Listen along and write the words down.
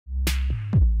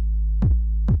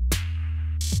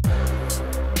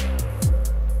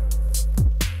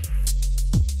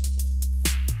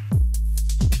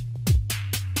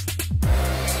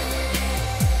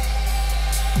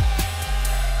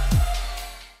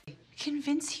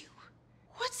Convince you?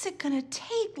 What's it gonna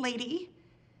take, lady?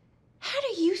 How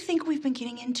do you think we've been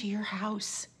getting into your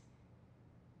house?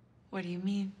 What do you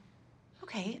mean?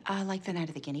 Okay, like the night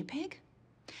of the guinea pig?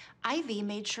 Ivy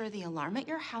made sure the alarm at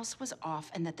your house was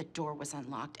off and that the door was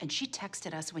unlocked, and she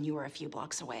texted us when you were a few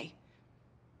blocks away.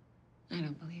 I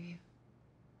don't believe you.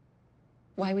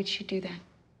 Why would she do that?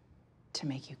 To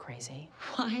make you crazy.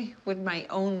 Why would my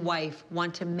own wife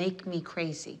want to make me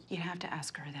crazy? You'd have to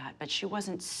ask her that, but she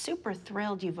wasn't super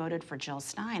thrilled you voted for Jill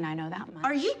Stein, I know that much.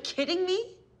 Are you kidding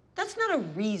me? That's not a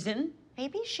reason.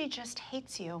 Maybe she just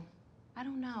hates you. I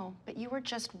don't know, but you were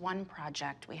just one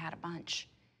project. We had a bunch.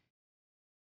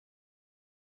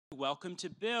 Welcome to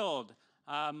Build.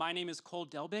 My name is Cole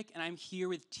Delbick, and I'm here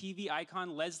with TV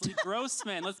icon Leslie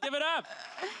Grossman. Let's give it up.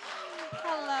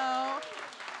 Hello,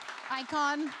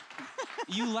 icon.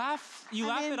 You laugh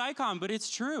at icon, but it's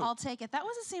true. I'll take it. That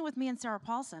was a scene with me and Sarah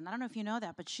Paulson. I don't know if you know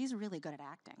that, but she's really good at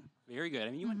acting. Very good.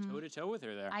 I mean, you went toe-to-toe with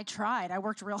her there. I tried. I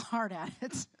worked real hard at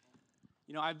it.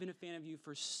 You know, I've been a fan of you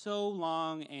for so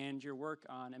long, and your work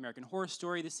on American Horror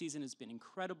Story this season has been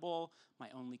incredible. My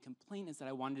only complaint is that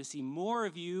I wanted to see more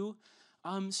of you.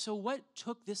 So what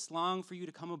took this long for you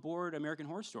to come aboard American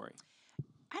Horror Story?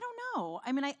 I don't know.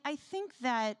 I mean, I think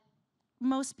that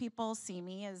most people see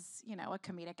me as, you know, a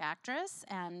comedic actress,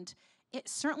 and it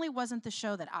certainly wasn't the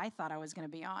show that I thought I was going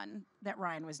to be on that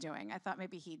Ryan was doing. I thought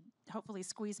maybe he'd hopefully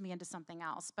squeeze me into something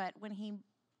else. But when he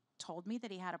told me that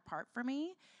he had a part for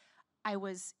me, I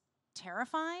was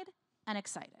terrified and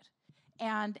excited.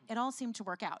 And it all seemed to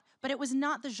work out. But it was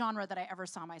not the genre that I ever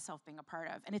saw myself being a part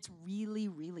of. And it's really,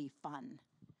 really fun.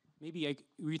 Maybe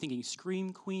were you thinking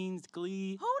Scream Queens,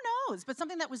 Glee? Who knows? But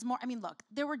something that was more, I mean, look,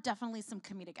 there were definitely some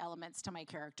comedic elements to my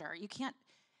character. You can't,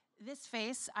 this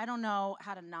face, I don't know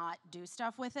how to not do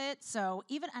stuff with it. So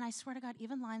even, and I swear to God,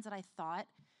 even lines that I thought,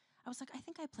 I was like, I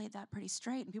think I played that pretty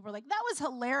straight. And people were like, that was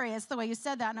hilarious the way you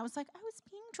said that. And I was like, I was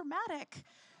being dramatic.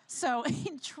 So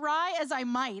try as I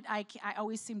might, I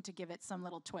always seem to give it some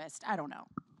little twist. I don't know.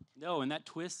 No, and that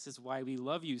twist is why we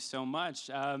love you so much.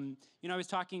 You know, I was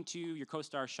talking to your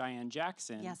co-star Cheyenne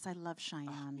Jackson. Yes, I love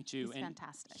Cheyenne. Me too. He's and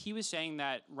fantastic. He was saying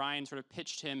that Ryan sort of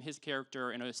pitched him, his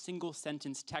character, in a single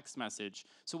sentence text message.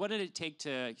 So what did it take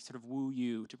to sort of woo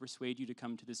you, to persuade you to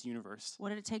come to this universe? What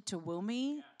did it take to woo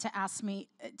me? To ask me,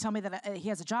 tell me that he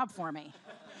has a job for me.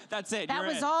 That's it. That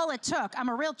was all it took. I'm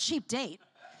a real cheap date.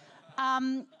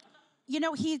 You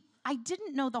know, I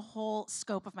didn't know the whole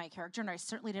scope of my character, and I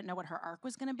certainly didn't know what her arc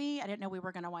was going to be. I didn't know we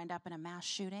were going to wind up in a mass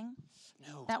shooting.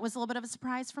 No. That was a little bit of a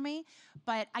surprise for me,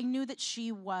 but I knew that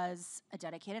she was a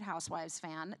dedicated Housewives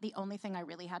fan. The only thing I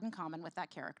really had in common with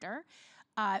that character.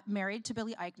 Married to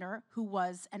Billy Eichner, who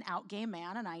was an out gay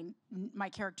man, and my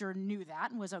character knew that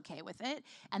and was okay with it,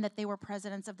 and that they were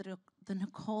presidents of the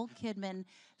Nicole Kidman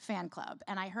fan club.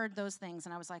 And I heard those things,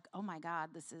 and I was like, oh my God,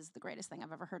 this is the greatest thing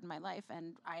I've ever heard in my life,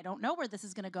 and I don't know where this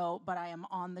is gonna go, but I am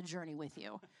on the journey with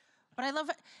you. But I love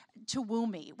it to woo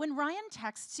me. When Ryan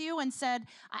texts you and said,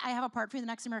 I have a part for you in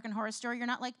the next American Horror Story, you're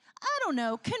not like, I don't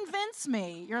know, convince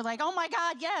me. You're like, oh my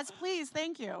God, yes, please,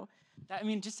 thank you. I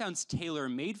mean, it just sounds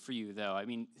tailor-made for you, though. I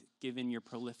mean, given your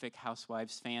prolific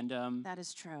Housewives fandom. That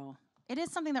is true. It is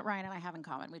something that Ryan and I have in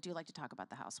common. We do like to talk about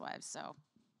the Housewives, so.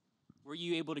 Were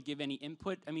you able to give any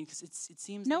input? I mean, because it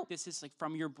seems Nope. like this is like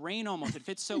from your brain almost. It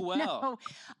fits so well. No,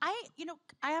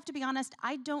 I have to be honest,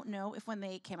 I don't know if when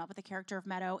they came up with the character of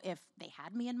Meadow, if they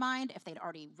had me in mind, if they'd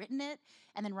already written it,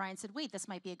 and then Ryan said, wait, this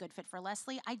might be a good fit for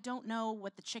Leslie. I don't know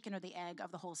what the chicken or the egg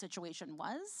of the whole situation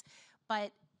was,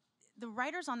 but the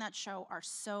writers on that show are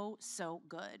so, so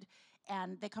good.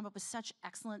 And they come up with such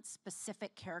excellent,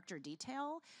 specific character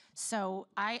detail. So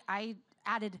I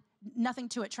added nothing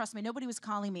to it. Trust me, nobody was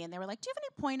calling me. And they were like, do you have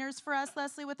any pointers for us,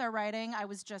 Leslie, with our writing? I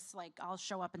was just like, I'll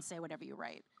show up and say whatever you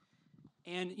write.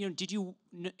 And, you know,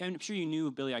 I'm sure you knew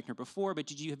Billy Eichner before, but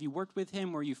have you worked with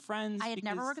him? Were you friends? I had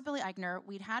never worked with Billy Eichner.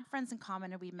 We'd had friends in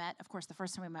common, and we met, of course, the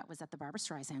first time we met was at the Barbra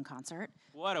Streisand concert.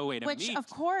 What a way to meet. Which, of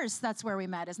course, that's where we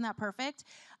met. Isn't that perfect?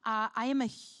 I am a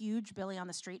huge Billy on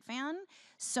the Street fan,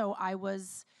 so I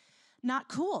was not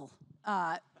cool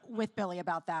with Billy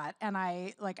about that. And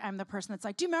I'm the person that's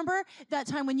like, do you remember that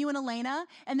time when you and Elena,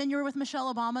 and then you were with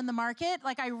Michelle Obama in the market?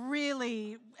 Like,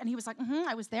 and he was like,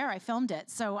 I was there, I filmed it.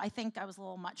 So I think I was a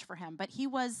little much for him. But he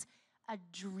was a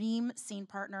dream scene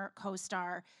partner,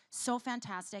 co-star, so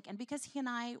fantastic. And because he and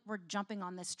I were jumping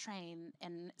on this train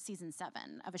in season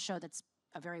 7 of a show that's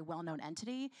a very well-known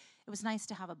entity, it was nice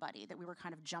to have a buddy that we were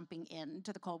kind of jumping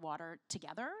into the cold water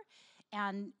together.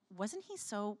 And wasn't he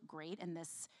so great in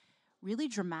this really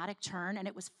dramatic turn? And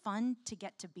it was fun to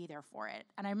get to be there for it.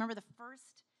 And I remember the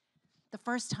first the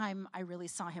first time I really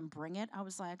saw him bring it, I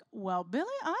was like, well, Billy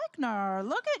Eichner,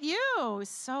 look at you.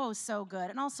 So good.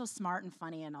 And also smart and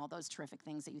funny and all those terrific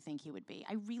things that you think he would be.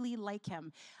 I really like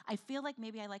him. I feel like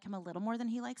maybe I like him a little more than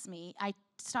he likes me. I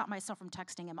stop myself from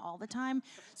texting him all the time,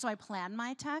 so I plan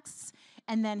my texts,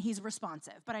 and then he's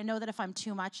responsive. But I know that if I'm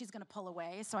too much, he's going to pull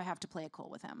away, so I have to play it cool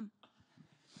with him.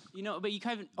 You know, but you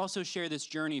kind of also share this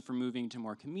journey from moving to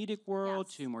more comedic world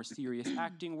Yes. to more serious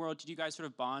acting world. Did you guys sort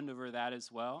of bond over that as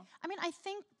well? I mean, I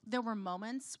think there were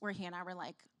moments where he and I were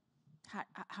like,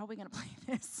 how are we going to play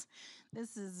this?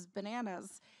 This is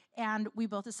bananas. And we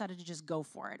both decided to just go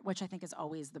for it, which I think is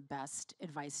always the best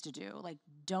advice to do. Like,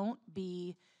 don't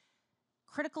be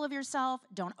critical of yourself.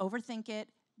 Don't overthink it.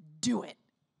 Do it.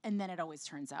 And then it always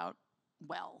turns out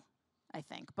well, I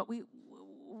think. But we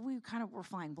kind of were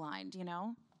flying blind, you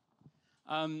know?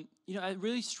 You know, a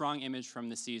really strong image from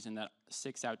the season that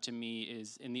sticks out to me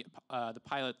is in the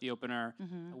pilot, the opener,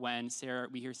 when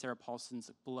we hear Sarah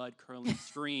Paulson's blood-curdling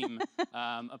scream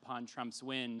upon Trump's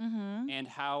win, and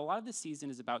how a lot of the season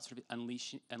is about sort of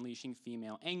unleashing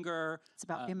female anger. It's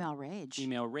about female rage.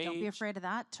 Female rage. Don't be afraid of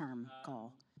that term,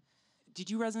 Cole. Did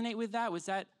you resonate with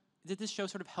that? Did this show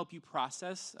sort of help you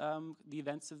process the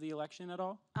events of the election at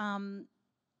all?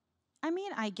 I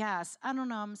mean, I guess. I don't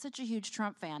know. I'm such a huge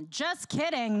Trump fan. Just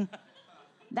kidding.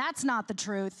 That's not the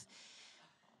truth.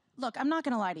 Look, I'm not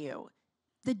going to lie to you.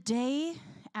 The day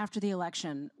after the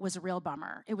election was a real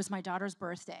bummer. It was my daughter's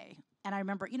birthday. And I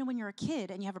remember, you know, when you're a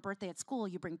kid and you have a birthday at school,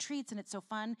 you bring treats and it's so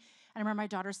fun. And I remember my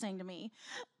daughter saying to me,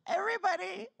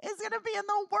 everybody is going to be in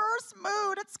the worst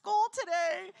mood at school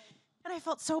today. And I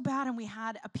felt so bad, and we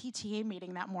had a PTA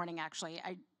meeting that morning, actually.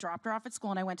 I dropped her off at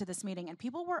school, and I went to this meeting, and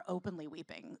people were openly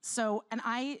weeping. So, and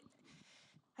I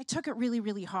took it really,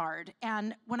 really hard.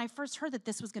 And when I first heard that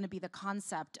this was going to be the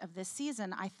concept of this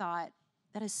season, I thought,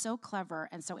 that is so clever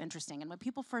and so interesting. And when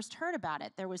people first heard about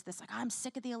it, there was this, like, I'm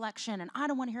sick of the election, and I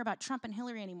don't want to hear about Trump and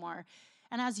Hillary anymore.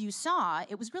 And as you saw,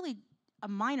 it was really a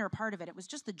minor part of it. It was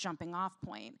just the jumping off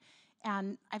point.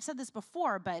 And I've said this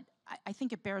before, but I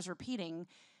think it bears repeating.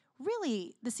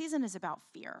 Really, the season is about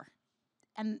fear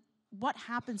and what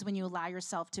happens when you allow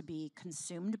yourself to be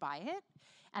consumed by it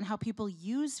and how people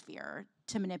use fear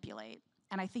to manipulate.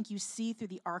 And I think you see through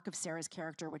the arc of Sarah's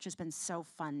character, which has been so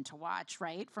fun to watch,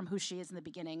 right? From who she is in the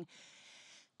beginning.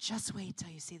 Just wait till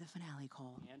you see the finale,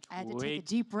 Cole. I had to take a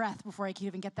deep breath before I could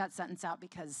even get that sentence out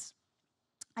because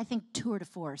I think tour de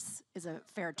force is a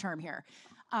fair term here.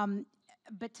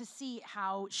 But to see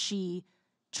how she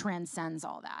transcends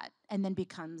all that and then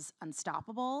becomes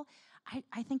unstoppable,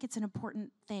 I think it's an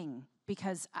important thing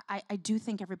because I do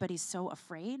think everybody's so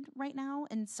afraid right now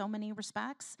in so many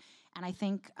respects. And I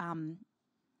think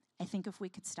if we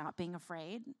could stop being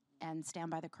afraid and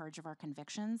stand by the courage of our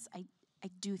convictions, I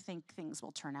do think things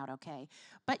will turn out okay.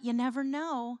 But you never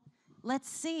know. Let's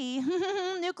see.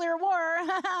 Nuclear war.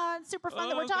 It's super fun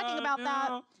that we're talking about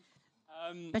that.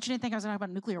 Bet you didn't think I was going to talk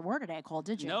about nuclear war today, Cole,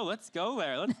 did you? No, let's go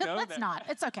there. Let's go Let's there. not.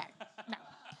 It's okay. No.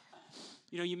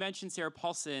 You know, you mentioned Sarah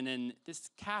Paulson, and this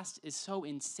cast is so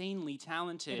insanely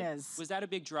talented. It is. Was that a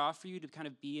big draw for you to kind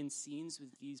of be in scenes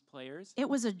with these players? It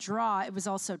was a draw. It was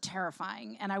also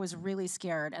terrifying, and I was really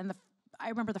scared. And I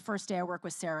remember the first day I worked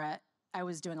with Sarah, I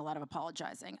was doing a lot of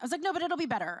apologizing. I was like, no, but it'll be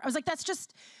better. I was like, that's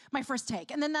just my first take,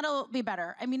 and then that'll be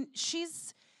better. I mean,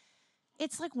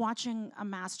 it's like watching a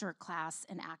master class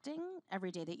in acting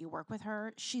every day that you work with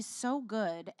her. She's so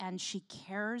good, and she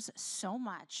cares so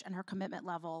much, and her commitment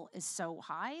level is so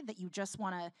high that you just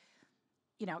want to,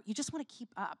 keep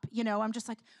up. You know, I'm just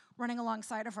like running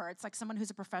alongside of her. It's like someone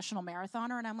who's a professional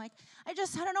marathoner, and I'm like, I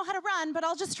don't know how to run, but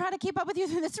I'll just try to keep up with you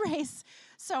through this race.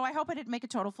 So I hope I didn't make a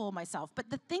total fool of myself. But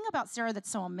the thing about Sarah that's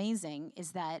so amazing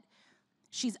is that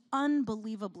she's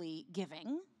unbelievably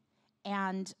giving.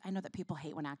 And I know that people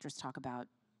hate when actors talk about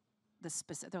the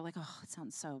specific, they're like, oh, it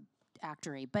sounds so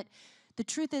actory. But the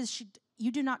truth is,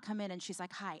 you do not come in and she's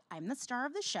like, hi, I'm the star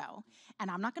of the show,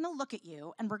 and I'm not going to look at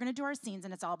you, and we're going to do our scenes,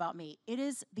 and it's all about me. It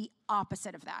is the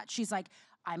opposite of that. She's like,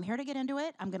 I'm here to get into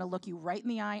it. I'm going to look you right in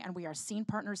the eye, and we are scene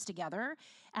partners together.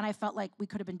 And I felt like we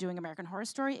could have been doing American Horror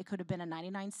Story. It could have been a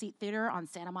 99-seat theater on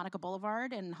Santa Monica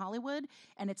Boulevard in Hollywood,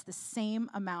 and it's the same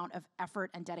amount of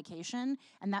effort and dedication,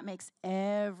 and that makes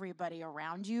everybody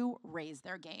around you raise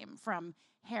their game, from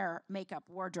hair, makeup,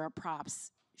 wardrobe,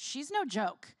 props. She's no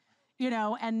joke. You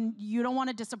know, and you don't want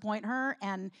to disappoint her,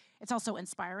 and it's also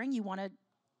inspiring. You want to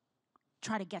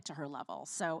try to get to her level,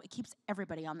 so it keeps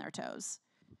everybody on their toes.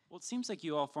 Well, it seems like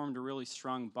you all formed a really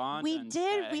strong bond. We on did.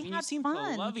 set. We I mean, had you seem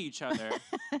fun. to love each other.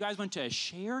 You guys went to a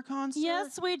Cher concert?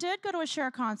 Yes, we did go to a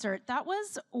Cher concert. That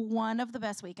was one of the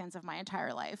best weekends of my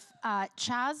entire life.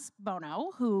 Chaz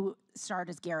Bono, who starred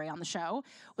as Gary on the show,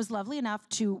 was lovely enough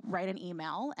to write an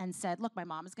email and said, look, my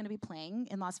mom is going to be playing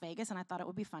in Las Vegas, and I thought it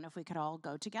would be fun if we could all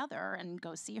go together and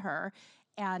go see her.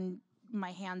 And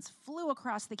my hands flew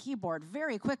across the keyboard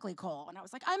very quickly, Cole. And I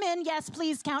was like, I'm in. Yes,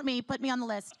 please count me. Put me on the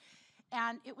list.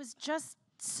 And it was just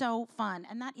so fun.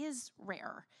 And that is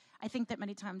rare. I think that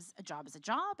many times a job is a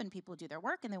job and people do their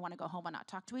work and they want to go home and not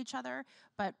talk to each other.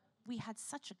 But we had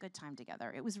such a good time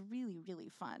together. It was really, really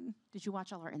fun. Did you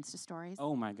watch all our Insta stories?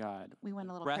 Oh my God. We went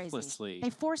a little breathlessly. crazy. They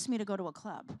forced me to go to a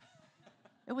club.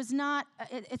 It was not,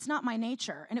 it's not my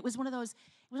nature. And it was one of those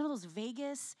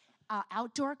Vegas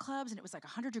outdoor clubs, and it was like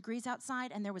 100 degrees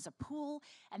outside, and there was a pool,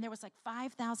 and there was like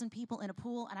 5,000 people in a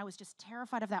pool, and I was just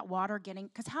terrified of that water getting,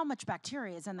 because how much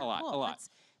bacteria is in that pool? A lot. Let's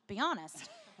be honest.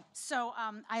 So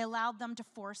I allowed them to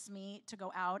force me to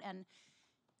go out, and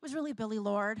it was really Billy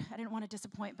Lord. I didn't want to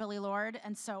disappoint Billy Lord,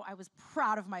 and so I was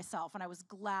proud of myself, and I was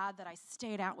glad that I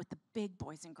stayed out with the big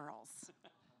boys and girls.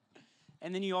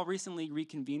 And then you all recently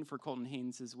reconvened for Colton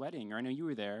Haynes' wedding, or I know you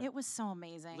were there. It was so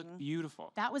amazing. It looked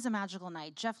beautiful. That was a magical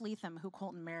night. Jeff Leatham, who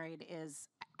Colton married, is,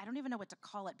 I don't even know what to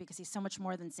call it because he's so much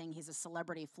more than saying he's a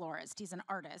celebrity florist. He's an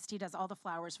artist. He does all the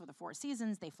flowers for the Four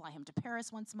Seasons. They fly him to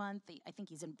Paris once a month. I think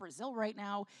he's in Brazil right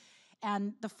now.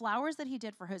 And the flowers that he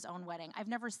did for his own wedding, I've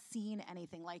never seen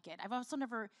anything like it. I've also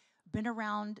never been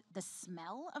around the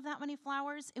smell of that many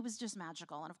flowers. It was just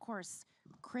magical. And of course,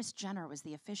 Kris Jenner was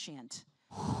the officiant.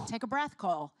 Take a breath,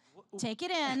 Cole. Take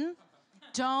it in.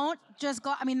 Don't just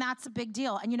go. I mean, that's a big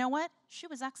deal. And you know what? She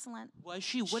was excellent. Was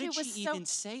she? What did she even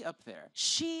say up there?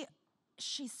 She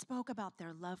spoke about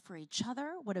their love for each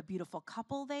other, what a beautiful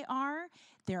couple they are,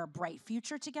 their bright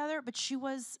future together. But she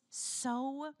was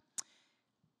so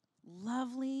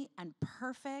lovely and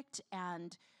perfect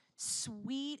and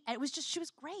sweet. And it was just, she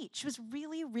was great. She was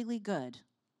really, really good.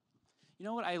 You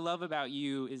know what I love about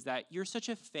you is that you're such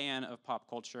a fan of pop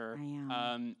culture.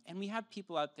 I am. And we have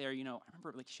people out there, you know, I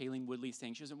remember like Shailene Woodley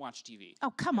saying she doesn't watch TV. Oh,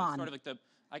 come on. Sort of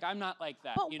like I'm not like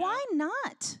that. But you know? why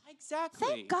not? Exactly.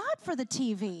 Thank God for the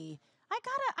TV. I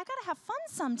gotta have fun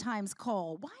sometimes,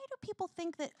 Cole. Why do people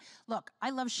think that? Look, I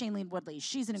love Shailene Woodley.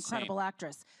 She's an incredible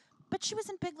actress. But she was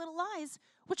in Big Little Lies,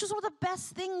 which was one of the best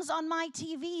things on my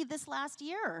TV this last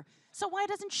year. So why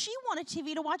doesn't she want a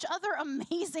TV to watch other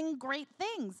amazing, great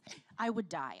things? I would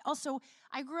die. Also,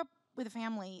 I grew up with a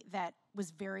family that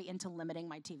was very into limiting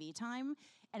my TV time,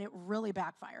 and it really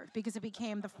backfired because it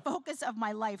became the focus of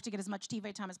my life to get as much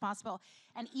TV time as possible.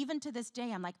 And even to this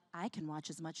day, I'm like, I can watch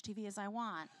as much TV as I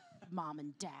want, Mom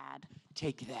and Dad.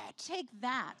 Take that. Take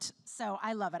that. So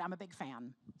I love it. I'm a big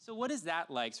fan. So what is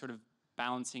that like, sort of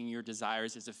balancing your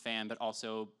desires as a fan, but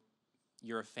also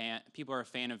you're a fan, people are a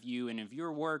fan of you and of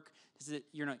your work?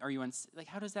 Are you on, like,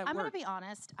 how does that work? I'm gonna be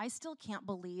honest, I still can't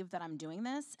believe that I'm doing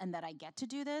this and that I get to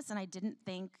do this, and I didn't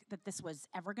think that this was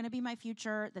ever gonna be my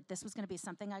future, that this was gonna be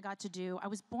something I got to do. I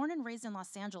was born and raised in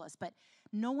Los Angeles, but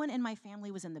no one in my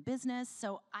family was in the business,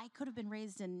 so I could have been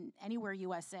raised in anywhere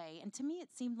USA, and to me it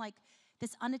seemed like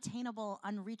this unattainable,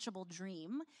 unreachable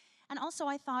dream. And also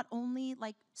I thought only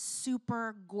like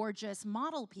super gorgeous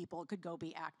model people could go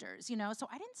be actors, you know? So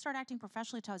I didn't start acting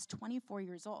professionally until I was 24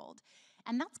 years old.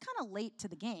 And that's kind of late to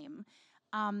the game.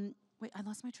 Wait, I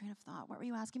lost my train of thought. What were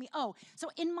you asking me? Oh,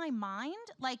 so in my mind,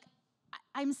 like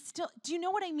I'm still, do you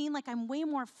know what I mean? Like I'm way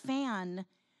more fan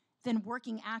than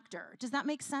working actor. Does that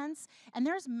make sense? And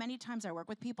there's many times I work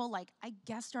with people, like I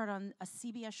guest starred on a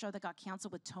CBS show that got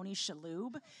canceled with Tony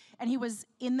Shalhoub, and he was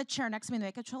in the chair next to me in the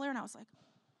makeup trailer, and I was like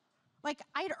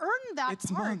I'd earned that It's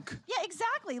part. Monk. Yeah,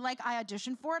 exactly. Like I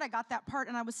auditioned for it, I got that part,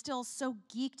 and I was still so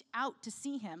geeked out to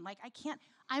see him. Like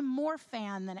I'm more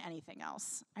fan than anything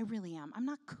else. I really am. I'm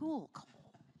not cool, Cole.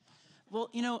 Well,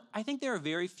 you know, I think there are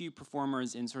very few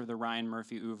performers in sort of the Ryan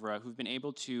Murphy oeuvre who've been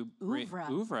able to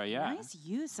Oeuvre, yeah. Nice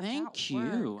use of Thank that you.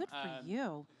 word. Good for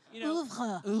you. You know,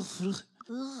 Oeuvre.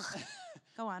 Ugh.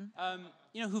 Go on.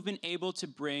 you know, who've been able to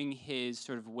bring his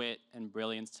sort of wit and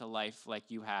brilliance to life like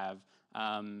you have.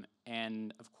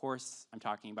 And of course, I'm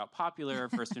talking about popular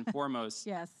first and foremost.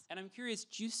 Yes. And I'm curious,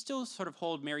 do you still sort of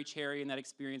hold Mary Cherry and that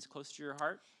experience close to your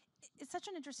heart? It's such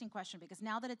an interesting question because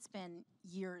now that it's been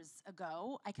years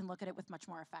ago, I can look at it with much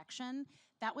more affection.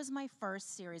 That was my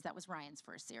first series. That was Ryan's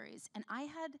first series. And I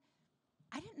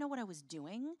didn't know what I was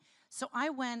doing. So I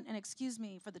went, and excuse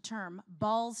me for the term,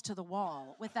 balls to the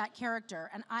wall with that character.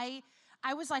 And I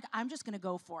was like, I'm just gonna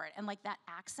go for it. And like that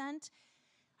accent,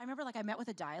 I remember like I met with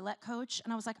a dialect coach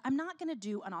and I was like, I'm not gonna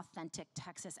do an authentic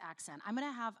Texas accent. I'm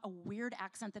gonna have a weird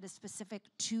accent that is specific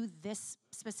to this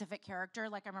specific character.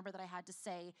 Like I remember that I had to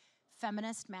say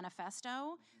feminist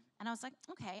manifesto. And I was like,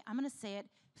 okay, I'm gonna say it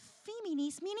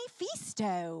feminis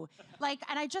manifesto. Like,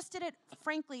 and I just did it,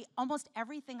 frankly, almost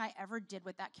everything I ever did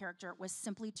with that character was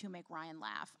simply to make Ryan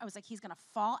laugh. I was like, he's gonna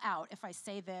fall out if I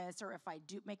say this or if I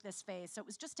do make this face. So it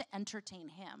was just to entertain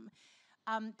him.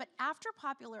 But after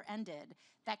Popular ended,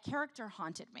 that character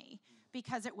haunted me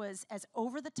because it was as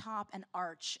over the top and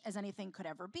arch as anything could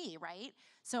ever be, right?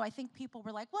 So I think people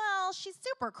were like, well, she's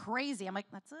super crazy. I'm like,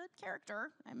 that's a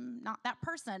character. I'm not that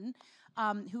person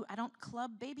who I don't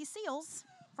club baby seals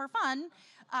for fun.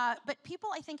 But people,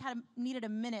 I think, needed a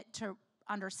minute to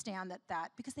understand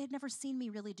that because they had never seen me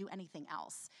really do anything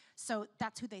else. So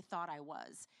that's who they thought I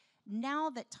was. Now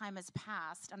that time has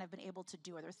passed and I've been able to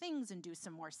do other things and do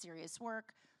some more serious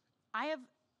work, I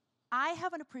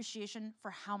have an appreciation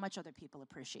for how much other people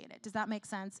appreciate it. Does that make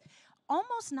sense?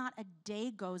 Almost not a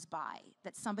day goes by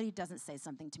that somebody doesn't say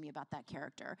something to me about that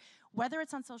character, whether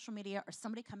it's on social media or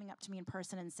somebody coming up to me in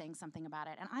person and saying something about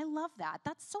it. And I love that.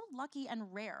 That's so lucky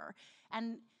and rare.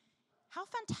 And how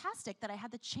fantastic that I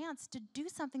had the chance to do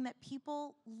something that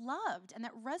people loved and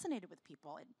that resonated with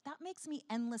people. That makes me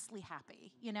endlessly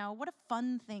happy. You know, what a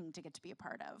fun thing to get to be a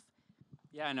part of.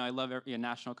 Yeah, no, I love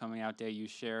National Coming Out Day. You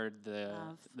shared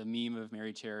the meme of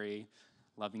Mary Cherry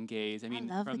loving gays. I mean,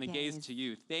 from the gays to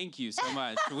you. Thank you so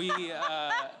much.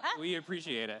 We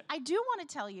appreciate it. I do want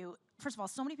to tell you, first of all,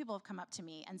 so many people have come up to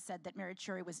me and said that Mary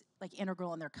Cherry was like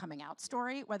integral in their coming out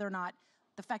story, whether or not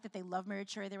the fact that they love Mary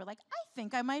Cherry, they were like, I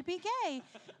think I might be gay.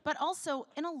 But also,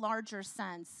 in a larger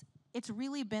sense, it's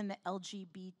really been the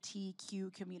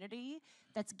LGBTQ community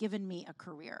that's given me a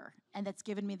career and that's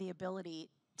given me the ability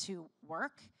to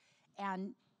work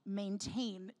and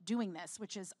maintain doing this,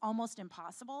 which is almost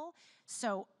impossible.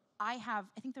 So I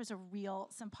think there's a real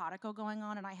simpatico going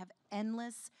on, and I have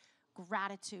endless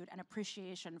gratitude and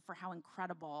appreciation for how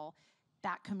incredible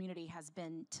that community has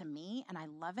been to me, and I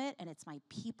love it, and it's my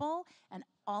people, and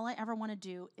all I ever want to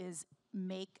do is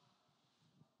make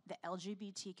the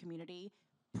LGBT community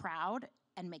proud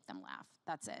and make them laugh.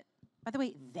 That's it. By the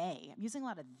way, they. I'm using a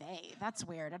lot of they. That's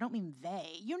weird. I don't mean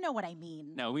they. You know what I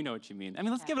mean. No, we know what you mean. I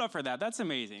mean, let's give it up for that. That's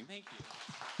amazing. Thank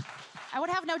you. I would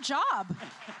have no job.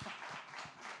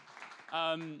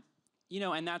 You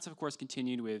know, and that's, of course,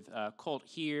 continued with Colt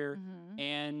here.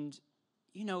 And,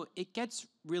 you know, it gets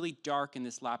really dark in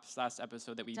this last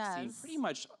episode that we've seen. Pretty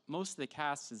much most of the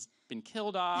cast has been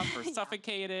killed off or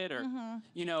suffocated or,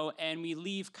 you know, and we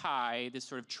leave Kai, this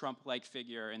sort of Trump-like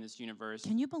figure in this universe.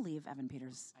 Can you believe Evan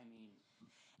Peters? I mean,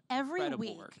 every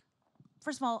week. Work.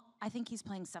 First of all, I think he's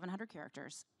playing 700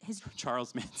 characters.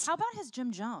 Charles Manson. How about his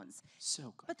Jim Jones?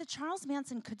 So good. But the Charles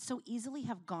Manson could so easily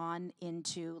have gone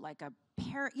into like a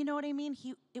you know what I mean?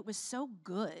 It was so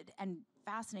good and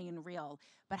fascinating and real.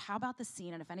 But how about the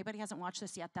scene? And if anybody hasn't watched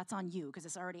this yet, that's on you because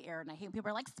it's already aired. And I hate when people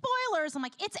are like, spoilers. I'm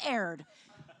like, it's aired.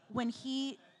 When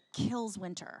he kills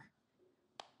Winter.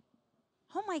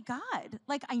 Oh my God.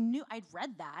 Like I'd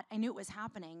read that. I knew it was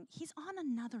happening. He's on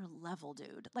another level,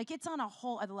 dude. Like it's on a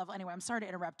whole other level. Anyway, I'm sorry to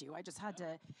interrupt you. I just had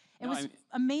to, it was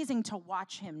amazing to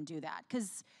watch him do that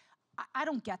because I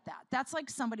don't get that. That's like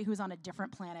somebody who's on a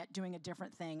different planet doing a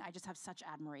different thing. I just have such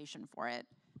admiration for it.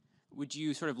 Would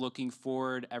you, sort of looking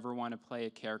forward, ever want to play a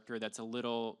character that's a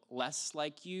little less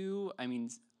like you? I mean,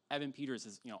 Evan Peters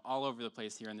is, you know, all over the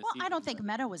place here in this season. I don't think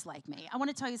Meadow was like me. I want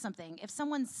to tell you something. If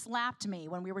someone slapped me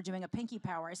when we were doing a Pinky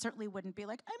Power, I certainly wouldn't be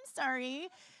like, I'm sorry.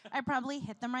 I'd probably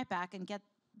hit them right back and get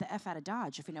the F out of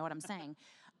Dodge, if you know what I'm saying.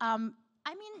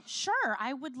 I mean, sure,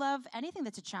 I would love anything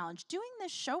that's a challenge. Doing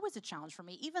this show was a challenge for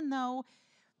me, even though,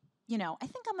 you know, I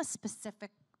think I'm a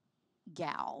specific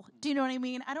gal. Do you know what I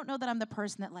mean? I don't know that I'm the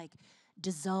person that like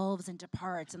dissolves into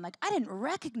parts and like, I didn't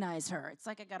recognize her. It's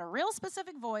like I got a real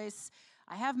specific voice.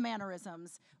 I have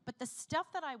mannerisms. But the stuff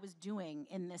that I was doing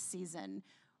in this season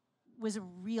was a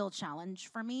real challenge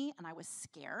for me, and I was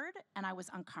scared and I was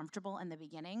uncomfortable in the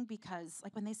beginning because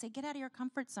like when they say get out of your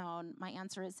comfort zone, my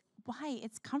answer is why?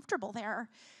 It's comfortable there.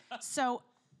 So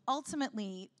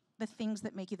ultimately, the things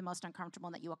that make you the most uncomfortable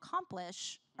and that you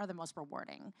accomplish are the most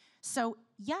rewarding. So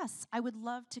yes, I would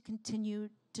love to continue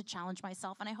to challenge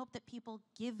myself, and I hope that people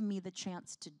give me the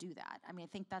chance to do that. I mean, I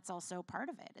think that's also part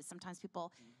of it, is sometimes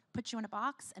people put you in a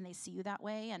box and they see you that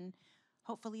way, and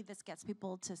hopefully this gets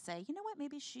people to say, you know what,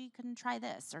 maybe she can try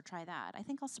this or try that. I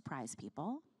think I'll surprise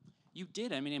people. You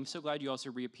did. I mean, I'm so glad you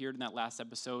also reappeared in that last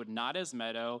episode, not as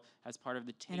Meadow, as part of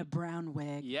the tape. In a brown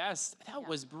wig. Yes, that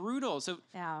was brutal. So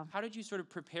Yeah. how did you sort of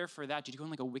prepare for that? Did you go in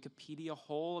like a Wikipedia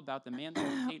hole about the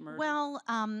Manson Tate murder? Well,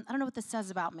 I don't know what this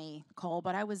says about me, Cole,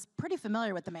 but I was pretty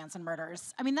familiar with the Manson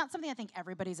murders. I mean, that's something I think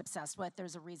everybody's obsessed with.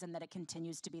 There's a reason that it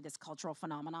continues to be this cultural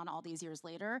phenomenon all these years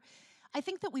later. I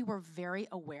think that we were very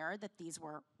aware that these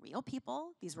were real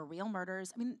people, these were real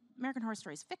murders. I mean, American Horror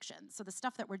Story is fiction, so the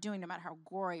stuff that we're doing, no matter how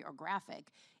gory or graphic,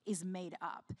 is made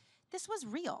up. This was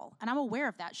real, and I'm aware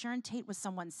of that. Sharon Tate was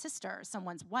someone's sister,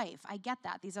 someone's wife. I get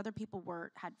that. These other people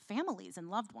had families and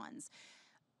loved ones.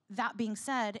 That being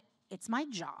said, it's my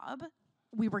job.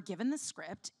 We were given the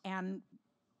script, and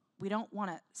we don't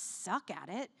want to suck at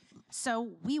it,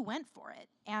 so we went for it.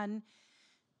 And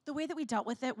the way that we dealt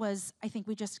with it was, I think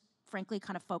we just frankly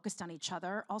kind of focused on each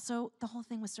other. Also, the whole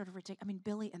thing was sort of ridiculous. I mean,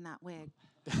 Billy in that wig.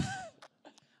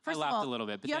 I laughed a little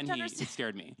bit, but then it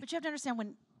scared me. But you have to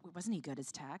understand, wasn't he good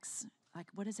as Tex? Like,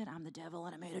 what is it? I'm the devil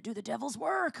and I made her do the devil's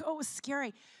work. Oh, it was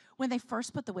scary. When they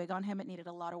first put the wig on him, it needed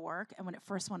a lot of work. And when it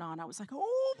first went on, I was like,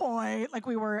 oh boy. Like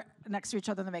we were next to each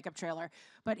other in the makeup trailer.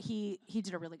 But he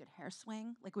did a really good hair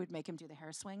swing. Like we would make him do the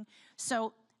hair swing.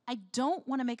 So I don't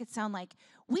want to make it sound like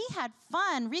we had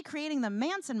fun recreating the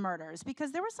Manson murders,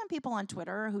 because there were some people on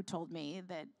Twitter who told me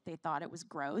that they thought it was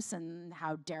gross, and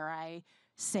how dare I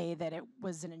say that it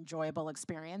was an enjoyable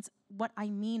experience. What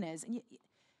I mean is,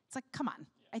 it's like, come on.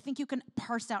 I think you can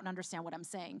parse out and understand what I'm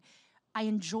saying. I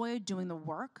enjoyed doing the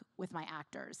work with my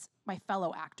actors, my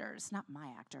fellow actors, not my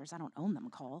actors. I don't own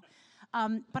them, Cole.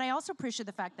 But I also appreciate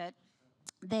the fact that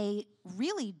they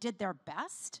really did their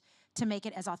best to make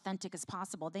it as authentic as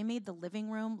possible. They made the living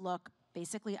room look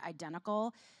basically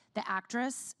identical. The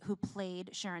actress who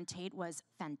played Sharon Tate was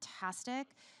fantastic.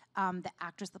 The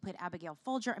actress that played Abigail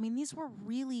Folger, I mean, these were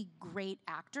really great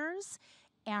actors,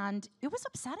 and it was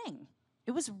upsetting.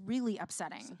 It was really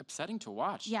upsetting. It's upsetting to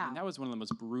watch. Yeah. I mean, that was one of the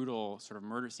most brutal sort of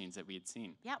murder scenes that we had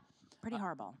seen. Yep, pretty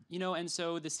horrible. You know, and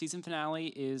so the season finale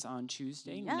is on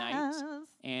Tuesday night,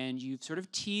 and you've sort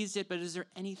of teased it, but is there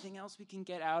anything else we can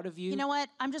get out of you? You know what?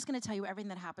 I'm just going to tell you everything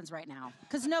that happens right now,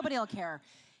 because nobody will care.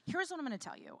 Here's what I'm going to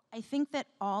tell you. I think that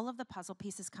all of the puzzle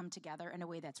pieces come together in a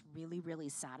way that's really, really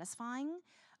satisfying.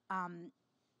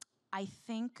 I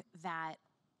think that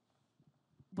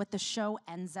what the show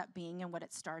ends up being and what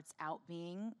it starts out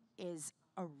being is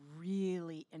a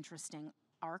really interesting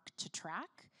arc to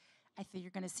track. I think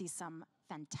you're going to see some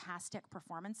fantastic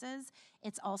performances.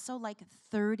 It's also like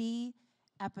 30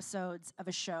 episodes of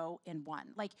a show in one.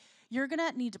 Like, you're going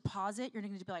to need to pause it. You're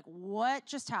going to need to be like, what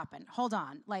just happened? Hold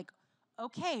on. Like,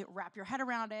 okay, wrap your head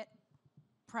around it.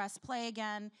 Press play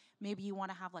again. Maybe you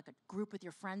want to have like a group with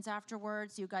your friends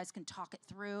afterwards so you guys can talk it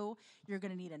through. You're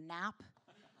going to need a nap.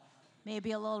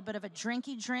 Maybe a little bit of a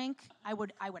drinky drink. I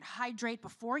would hydrate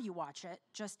before you watch it,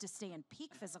 just to stay in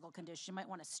peak physical condition. You might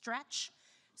want to stretch.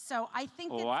 So I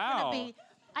think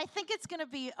it's gonna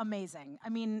be amazing. I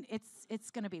mean,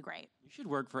 it's gonna be great. You should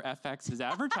work for FX's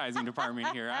advertising department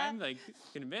here. I'm like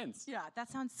convinced. Yeah, that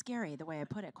sounds scary the way I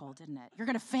put it, Cole, didn't it? You're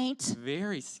gonna faint.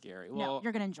 Very scary. No, Well,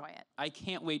 you're gonna enjoy it. I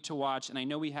can't wait to watch, and I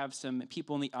know we have some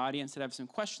people in the audience that have some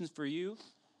questions for you.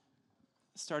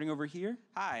 Starting over here.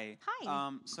 Hi.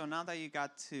 Hi. So now that you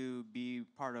got to be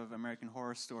part of American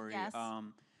Horror Story, Yes.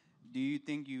 do you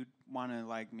think you'd want to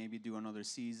like maybe do another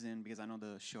season? Because I know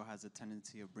the show has a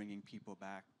tendency of bringing people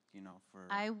back, you know, for...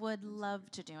 I would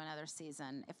love to do another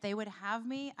season. If they would have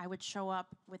me, I would show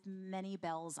up with many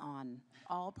bells on,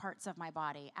 all parts of my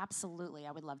body. Absolutely,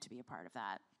 I would love to be a part of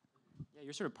that. Yeah,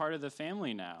 you're sort of part of the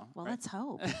family now. Well, right? let's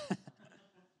hope.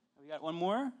 We got one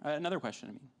more? Another question,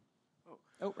 I mean.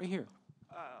 Oh, right here.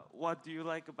 What do you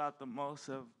like about the most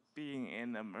of being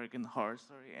in American Horror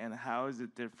Story, and how is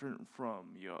it different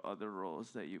from your other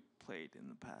roles that you played in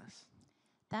the past?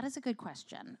 That is a good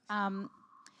question.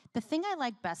 The thing I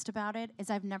like best about it is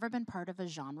I've never been part of a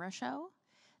genre show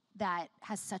that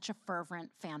has such a fervent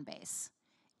fan base.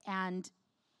 And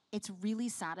it's really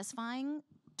satisfying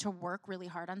to work really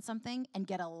hard on something and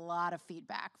get a lot of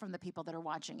feedback from the people that are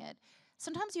watching it.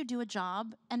 Sometimes you do a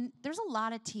job and there's a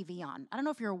lot of TV on. I don't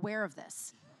know if you're aware of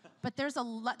this, but there's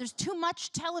too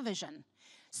much television.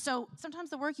 So sometimes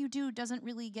the work you do doesn't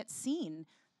really get seen.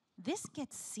 This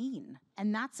gets seen,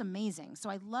 and that's amazing. So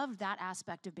I love that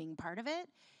aspect of being part of it.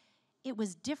 It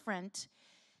was different.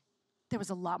 There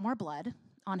was a lot more blood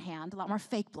on hand, a lot more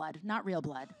fake blood, not real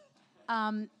blood.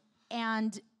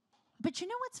 But you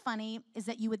know what's funny is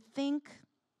that you would think,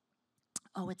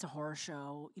 oh, it's a horror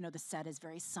show. You know, the set is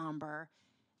very somber.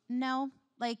 No,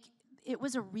 like, it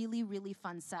was a really, really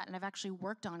fun set. And I've actually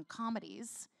worked on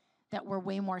comedies that were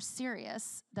way more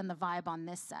serious than the vibe on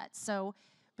this set. So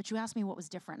But you asked me what was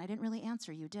different. I didn't really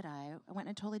answer you, did I? I went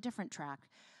in a totally different track.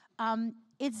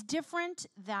 It's different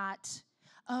that,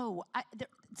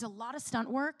 there's a lot of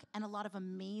stunt work and a lot of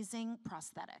amazing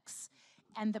prosthetics.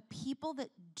 And the people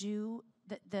that do,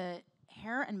 the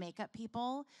hair and makeup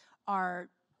people are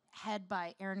head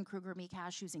by Erin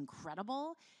Kruger-Mikash, who's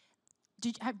incredible.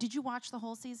 Did you watch the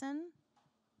whole season?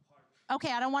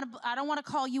 Okay, I don't want to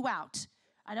call you out.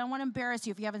 I don't want to embarrass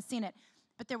you if you haven't seen it.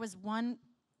 But there was one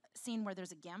scene where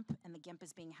there's a gimp and the gimp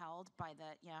is being held by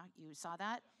you saw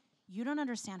that? You don't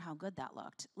understand how good that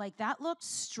looked. Like, that looked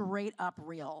straight up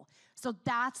real. So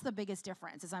that's the biggest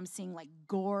difference, is I'm seeing like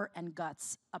gore and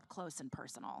guts up close and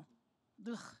personal.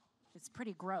 Ugh, it's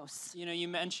pretty gross. You know, you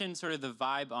mentioned sort of the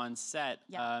vibe on set,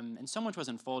 and so much was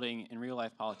unfolding in real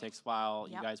life politics while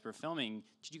you guys were filming.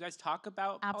 Did you guys talk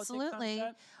about Absolutely. politics on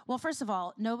set? Well, first of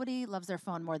all, nobody loves their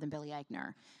phone more than Billy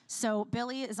Eichner. So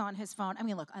Billy is on his phone. I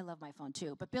mean, look, I love my phone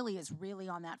too, but Billy is really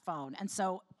on that phone. And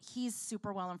so he's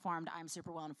super well informed. I'm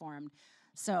super well informed.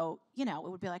 So, you know,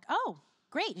 it would be like, oh,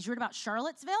 great. Did you read about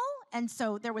Charlottesville? And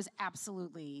so there was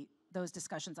absolutely those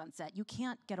discussions on set. You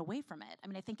can't get away from it. I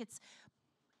mean, I think it's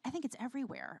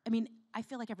everywhere. I mean, I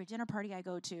feel like every dinner party I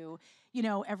go to, you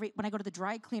know, when I go to the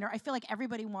dry cleaner, I feel like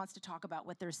everybody wants to talk about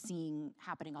what they're seeing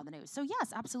happening on the news. So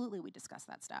yes, absolutely, we discuss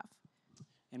that stuff.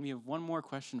 And we have one more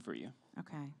question for you.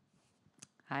 Okay.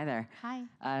 Hi there.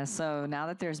 Hi. So now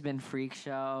that there's been Freak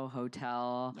Show,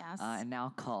 Hotel, Yes. And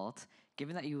now Cult,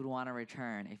 given that you would want to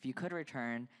return, if you could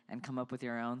return and come up with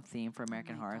your own theme for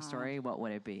American Horror God. Story, what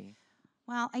would it be?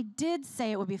 Well, I did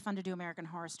say it would be fun to do American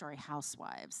Horror Story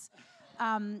Housewives.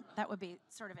 That would be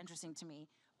sort of interesting to me.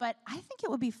 But I think it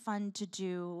would be fun to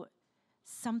do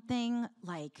something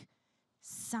like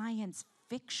science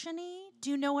fiction-y.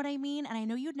 Do you know what I mean? And I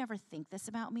know you'd never think this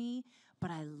about me,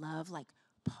 but I love like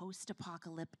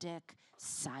post-apocalyptic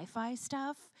sci-fi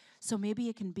stuff. So maybe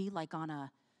it can be like on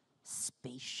a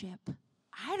spaceship.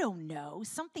 I don't know,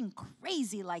 something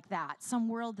crazy like that. Some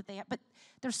world that they have, but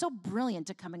they're so brilliant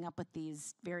at coming up with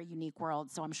these very unique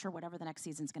worlds. So I'm sure whatever the next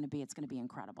season's going to be, it's going to be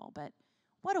incredible. But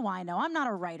what do I know? I'm not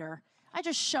a writer. I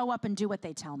just show up and do what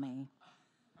they tell me.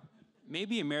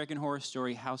 Maybe American Horror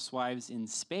Story Housewives in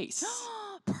Space.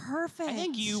 Perfect. I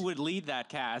think you would lead that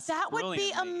cast. That would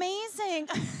be brilliantly. amazing.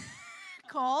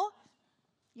 Cole,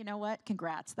 you know what?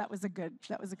 Congrats. That was a good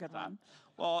one.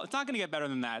 Well, it's not going to get better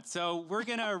than that. So we're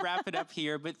going to wrap it up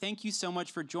here. But thank you so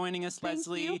much for joining us, Thank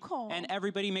Leslie. you, Cole. And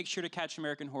everybody, make sure to catch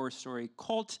American Horror Story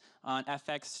Cult on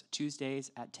FX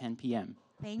Tuesdays at 10 p.m.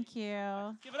 Thank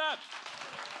you. Give it up.